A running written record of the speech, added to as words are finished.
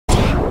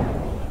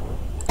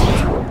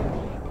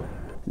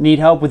Need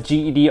help with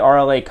GED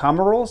RLA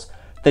comma rules?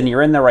 Then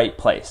you're in the right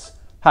place.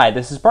 Hi,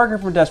 this is Parker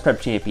from Test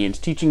Prep Champions,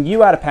 teaching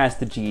you how to pass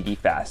the GED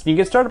fast. You can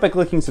get started by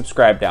clicking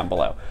subscribe down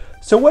below.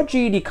 So what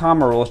GED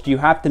comma rules do you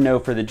have to know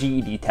for the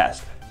GED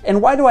test?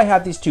 And why do I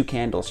have these two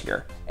candles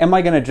here? Am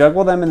I going to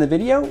juggle them in the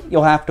video?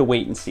 You'll have to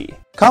wait and see.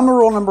 Comma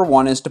rule number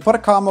 1 is to put a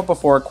comma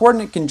before a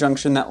coordinate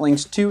conjunction that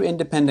links two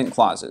independent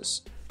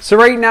clauses. So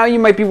right now you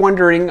might be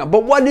wondering,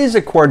 but what is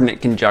a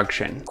coordinate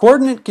conjunction?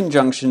 Coordinate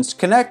conjunctions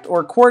connect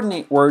or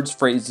coordinate words,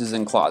 phrases,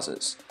 and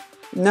clauses.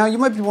 Now you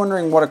might be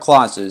wondering what a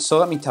clause is, so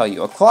let me tell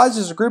you. A clause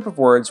is a group of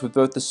words with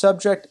both a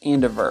subject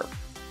and a verb.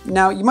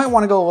 Now you might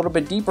want to go a little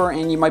bit deeper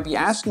and you might be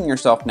asking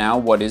yourself now,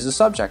 what is a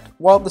subject?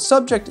 Well, the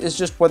subject is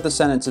just what the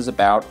sentence is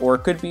about, or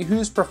it could be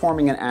who's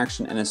performing an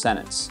action in a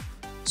sentence.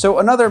 So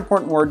another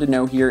important word to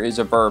know here is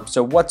a verb.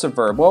 So what's a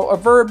verb? Well, a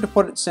verb, to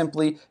put it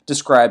simply,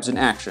 describes an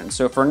action.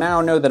 So for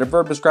now, know that a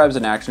verb describes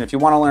an action. If you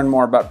want to learn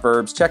more about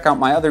verbs, check out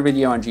my other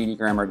video on GED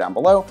grammar down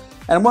below.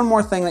 And one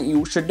more thing that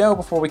you should know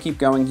before we keep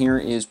going here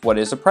is what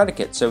is a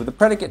predicate. So the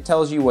predicate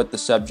tells you what the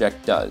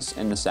subject does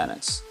in the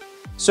sentence.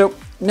 So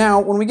now,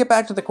 when we get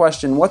back to the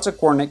question, what's a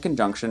coordinate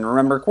conjunction?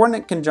 Remember,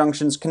 coordinate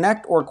conjunctions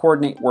connect or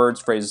coordinate words,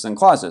 phrases, and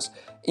clauses.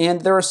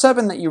 And there are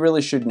 7 that you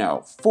really should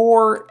know: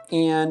 for,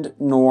 and,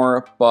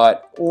 nor,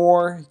 but,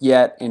 or,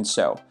 yet, and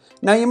so.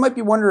 Now you might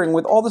be wondering,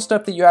 with all the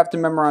stuff that you have to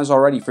memorize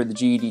already for the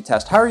GED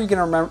test, how are you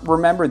going to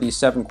remember these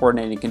 7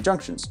 coordinating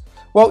conjunctions?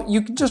 Well,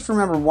 you can just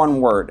remember one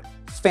word: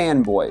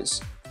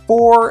 fanboys.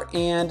 For,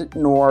 and,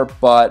 nor,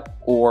 but,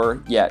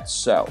 or, yet,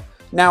 so.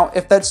 Now,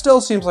 if that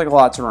still seems like a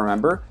lot to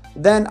remember,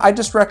 then I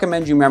just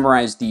recommend you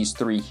memorize these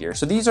 3 here.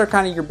 So these are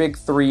kind of your big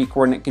 3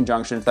 coordinate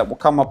conjunctions that will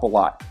come up a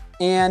lot: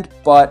 and,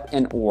 but,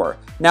 and or.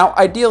 Now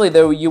ideally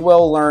though, you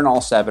will learn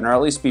all 7, or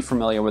at least be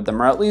familiar with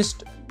them, or at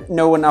least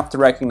know enough to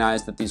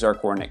recognize that these are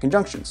coordinate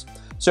conjunctions.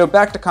 So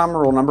back to comma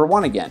rule number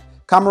 1 again.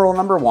 Comma rule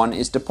number 1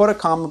 is to put a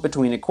comma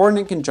between a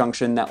coordinate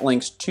conjunction that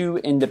links two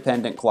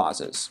independent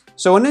clauses.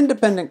 So an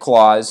independent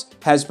clause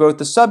has both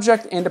a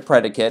subject and a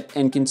predicate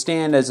and can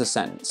stand as a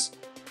sentence,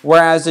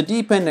 whereas a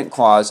dependent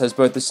clause has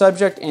both a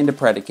subject and a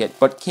predicate,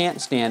 but can't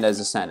stand as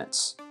a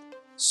sentence.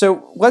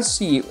 So let's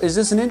see, is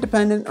this an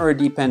independent or a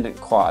dependent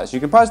clause? You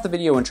can pause the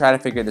video and try to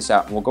figure this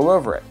out, and we'll go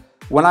over it.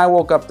 When I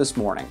woke up this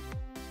morning.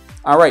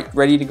 Alright,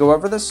 ready to go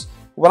over this?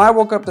 When I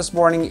woke up this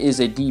morning is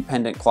a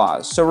dependent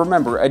clause. So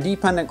remember, a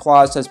dependent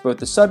clause has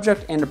both a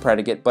subject and a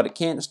predicate, but it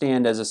can't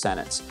stand as a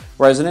sentence.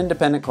 Whereas an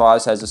independent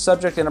clause has a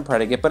subject and a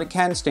predicate, but it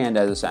can stand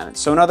as a sentence.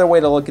 So another way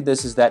to look at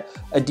this is that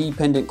a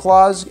dependent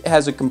clause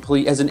has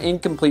an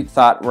incomplete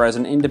thought, whereas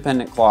an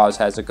independent clause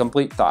has a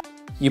complete thought.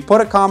 You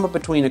put a comma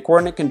between a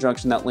coordinate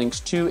conjunction that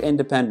links two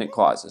independent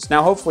clauses.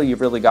 Now hopefully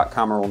you've really got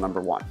comma rule number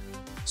 1.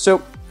 So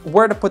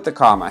where to put the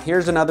comma?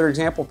 Here's another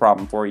example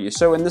problem for you.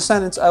 So in the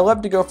sentence, I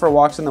love to go for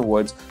walks in the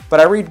woods, but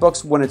I read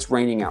books when it's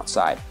raining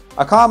outside.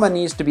 A comma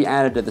needs to be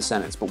added to the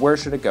sentence, but where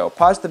should it go?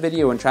 Pause the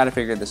video and try to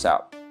figure this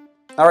out.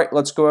 Alright,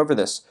 let's go over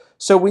this.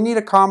 So we need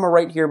a comma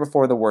right here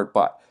before the word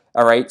but.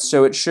 Alright,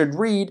 so it should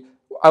read,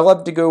 I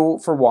love to go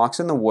for walks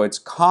in the woods,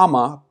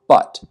 comma,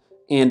 but.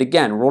 And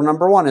again, rule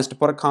number 1 is to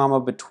put a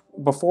comma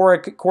before a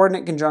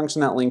coordinate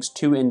conjunction that links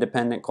two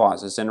independent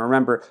clauses. And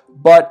remember,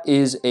 but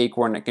is a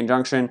coordinate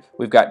conjunction.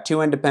 We've got two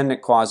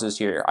independent clauses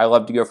here. I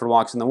love to go for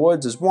walks in the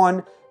woods is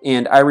one,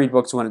 and I read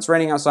books when it's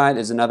raining outside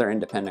is another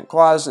independent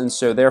clause. And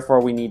so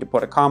therefore we need to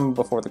put a comma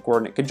before the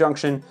coordinate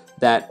conjunction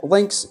that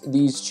links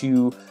these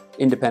two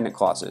independent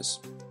clauses.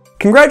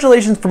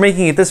 Congratulations for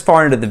making it this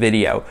far into the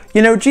video.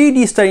 You know,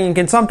 GED studying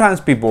can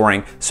sometimes be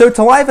boring, so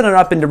to liven it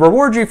up and to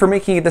reward you for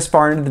making it this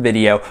far into the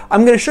video,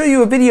 I'm going to show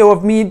you a video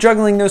of me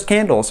juggling those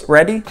candles.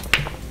 Ready?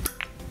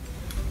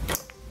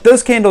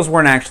 Those candles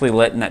weren't actually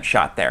lit in that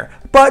shot there,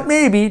 but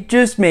maybe,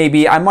 just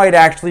maybe, I might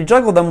actually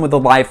juggle them with a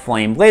live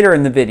flame later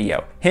in the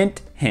video.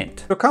 Hint,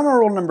 hint. So comma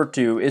rule number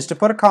 2 is to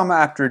put a comma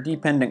after a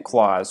dependent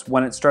clause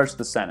when it starts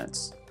the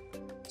sentence.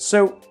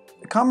 So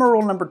comma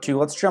rule number 2,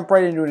 let's jump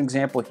right into an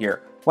example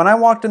here. When I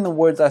walked in the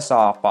woods, I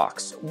saw a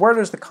fox. Where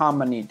does the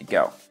comma need to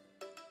go?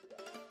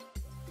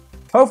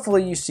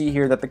 Hopefully you see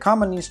here that the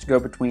comma needs to go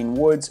between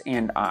woods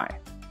and I.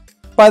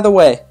 By the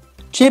way,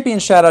 champion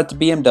shout out to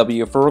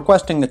BMW for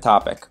requesting the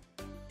topic.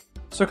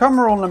 So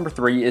comma rule number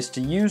 3 is to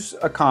use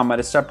a comma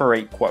to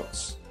separate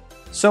quotes.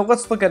 So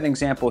let's look at an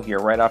example here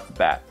right off the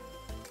bat.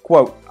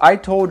 Quote, I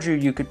told you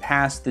you could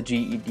pass the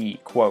GED,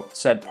 quote,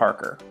 said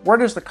Parker. Where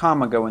does the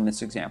comma go in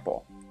this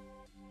example?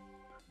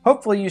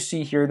 Hopefully you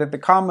see here that the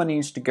comma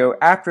needs to go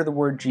after the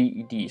word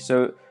GED.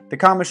 So the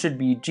comma should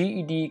be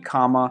GED,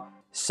 comma,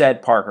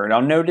 said Parker. Now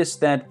notice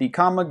that the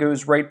comma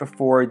goes right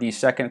before the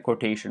second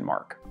quotation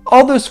mark.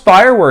 All those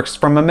fireworks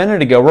from a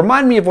minute ago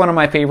remind me of one of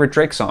my favorite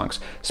Drake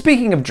songs.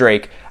 Speaking of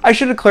Drake, I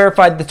should have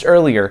clarified this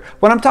earlier.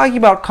 When I'm talking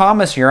about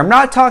commas here, I'm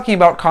not talking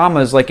about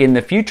commas like in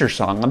the Future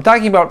song. I'm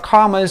talking about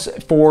commas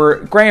for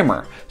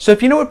grammar. So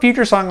if you know what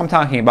Future song I'm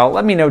talking about,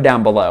 let me know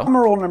down below.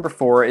 Comma rule number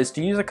 4 is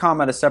to use a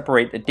comma to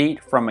separate a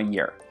date from a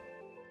year.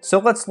 So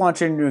let's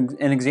launch into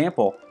an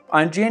example.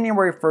 On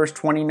January 1st,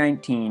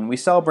 2019, we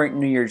celebrate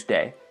New Year's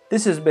Day.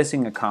 this is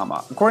missing a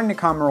comma. According to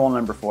comma rule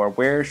number 4,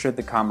 where should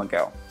the comma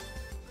go?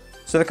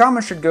 So the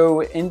comma should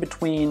go in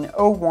between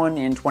 01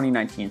 and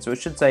 2019. So it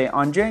should say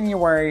on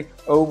January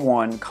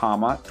 01,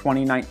 comma,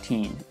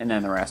 2019, and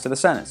then the rest of the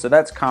sentence. So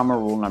that's comma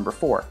rule number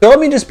 4. So let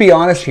me just be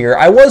honest here.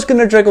 I was going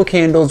to juggle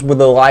candles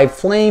with a live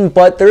flame,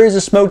 but there is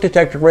a smoke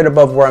detector right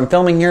above where I'm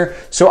filming here,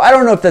 so I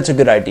don't know if that's a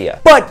good idea.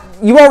 But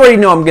you already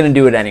know I'm going to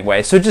do it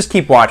anyway, so just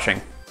keep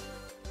watching.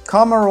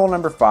 Comma rule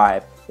number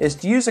 5 is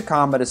to use a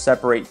comma to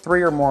separate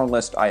 3 or more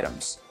list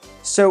items.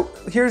 So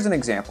here's an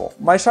example.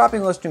 My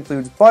shopping list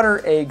includes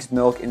butter, eggs,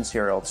 milk, and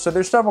cereal. So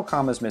there's several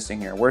commas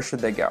missing here. Where should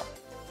they go?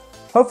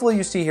 Hopefully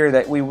you see here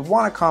that we would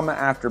want a comma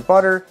after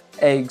butter,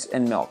 eggs,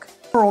 and milk.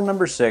 Rule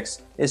number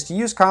 6 is to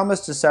use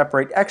commas to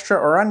separate extra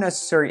or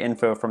unnecessary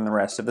info from the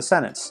rest of the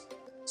sentence.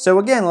 So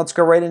again, let's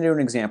go right into an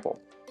example.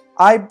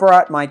 I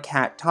brought my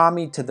cat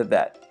Tommy to the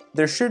vet.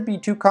 There should be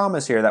 2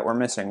 commas here that we're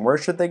missing. Where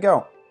should they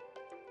go?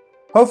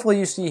 Hopefully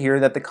you see here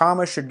that the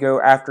comma should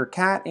go after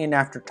cat and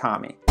after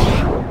Tommy.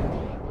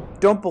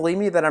 Don't believe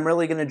me that I'm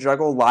really going to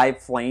juggle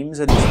live flames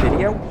in this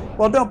video?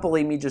 Well, don't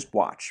believe me, just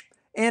watch.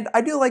 And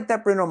I do like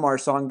that Bruno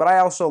Mars song, but I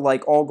also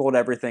like All Gold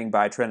Everything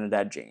by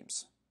Trinidad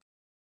James.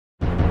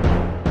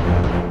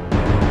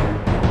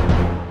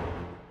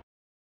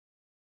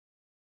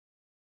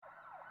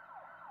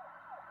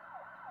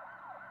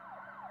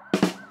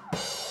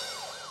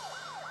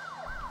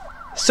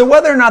 So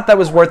whether or not that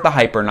was worth the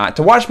hype or not,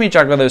 to watch me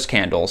juggle those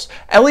candles,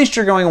 at least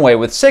you're going away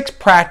with 6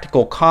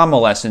 practical comma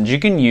lessons you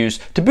can use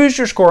to boost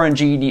your score on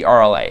GED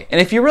RLA.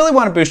 And if you really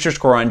want to boost your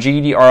score on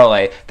GED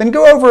RLA, then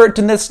go over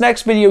to this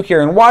next video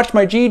here and watch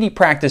my GED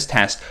practice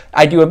test.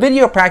 I do a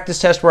video practice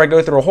test where I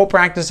go through a whole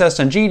practice test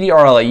on GED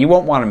RLA. You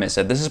won't want to miss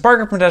it. This is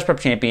Parker from Test Prep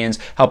Champions,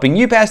 helping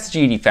you pass the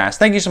GED fast.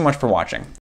 Thank you so much for watching.